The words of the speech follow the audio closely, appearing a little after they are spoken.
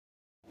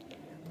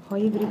Hi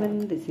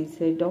everyone, this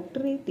is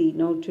Dr. Eti.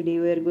 Now today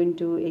we are going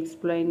to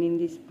explain in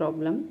this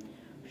problem.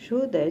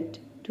 Show that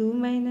 2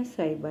 minus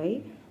I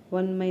by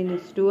 1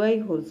 minus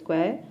 2i whole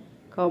square,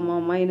 comma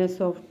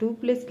minus of 2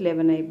 plus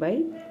 11i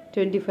by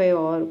 25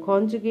 are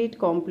conjugate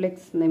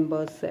complex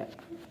numbers.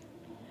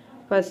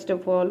 First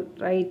of all,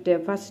 write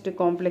first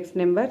complex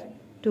number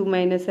 2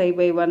 minus I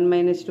by 1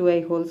 minus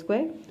 2i whole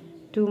square.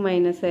 2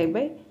 minus I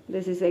by,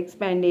 this is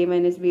expand a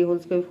minus b whole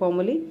square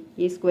formally,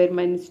 a square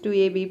minus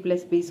 2ab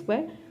plus b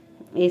square,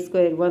 a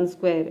square 1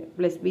 square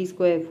plus b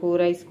square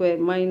 4i square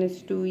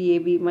minus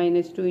 2ab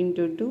minus 2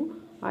 into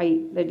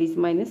 2i, that is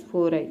minus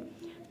 4i.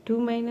 2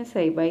 minus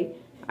I by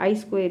I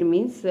square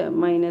means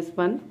minus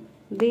 1,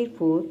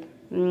 therefore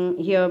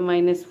here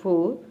minus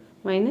 4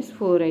 minus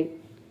 4i.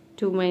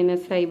 2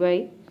 minus I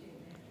by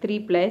 3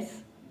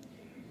 plus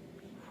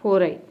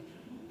 4i.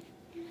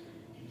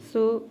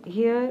 So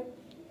here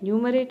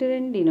numerator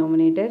and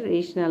denominator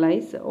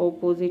rationalize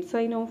opposite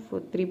sign of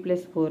 3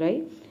 plus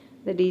 4i,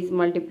 that is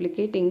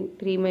multiplicating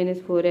 3 minus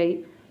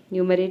 4i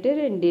numerator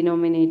and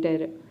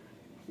denominator.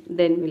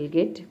 Then we'll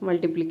get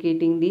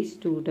multiplicating these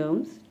two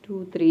terms,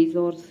 2 3s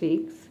or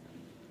 6,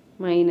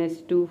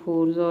 minus 2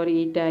 4s or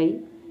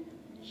 8i,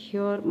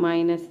 here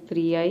minus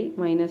 3i,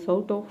 minus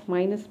out of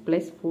minus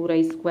plus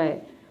 4i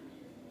square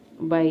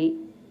by,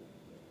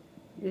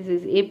 this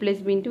is a plus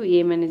b into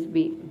a minus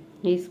b,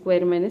 a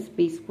square minus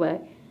b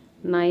square,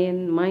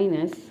 9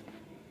 minus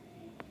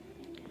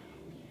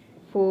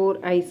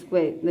 4i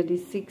square, that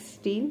is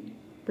 16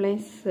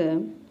 plus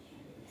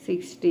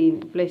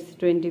 16 plus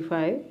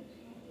 25,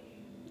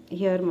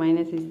 here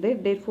minus is there,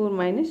 therefore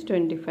minus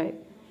 25,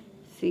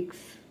 6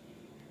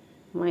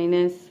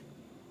 minus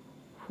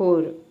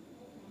 4,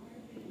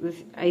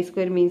 this I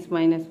square means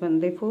minus 1,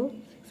 therefore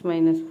 6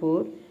 minus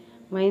 4,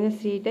 minus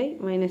 8i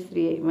minus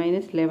 3i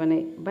minus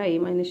 11i by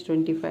minus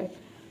 25,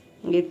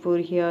 therefore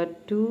here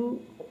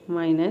 2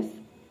 minus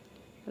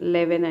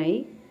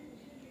 11i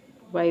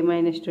by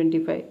minus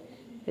 25,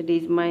 that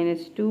is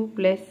minus 2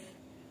 plus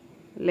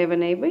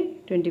 11i by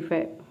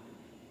 25.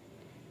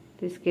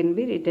 This can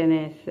be written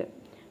as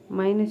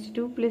minus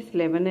 2 plus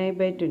 11i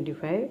by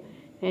 25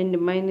 and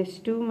minus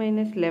 2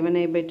 minus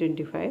 11i by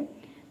 25.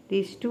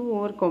 These two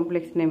are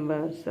complex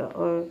numbers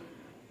or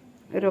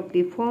of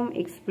the form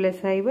x plus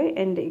iy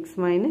and x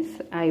minus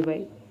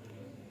iy.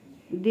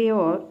 They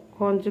are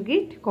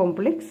conjugate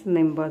complex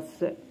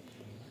numbers.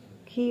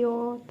 Okay,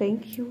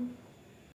 thank you.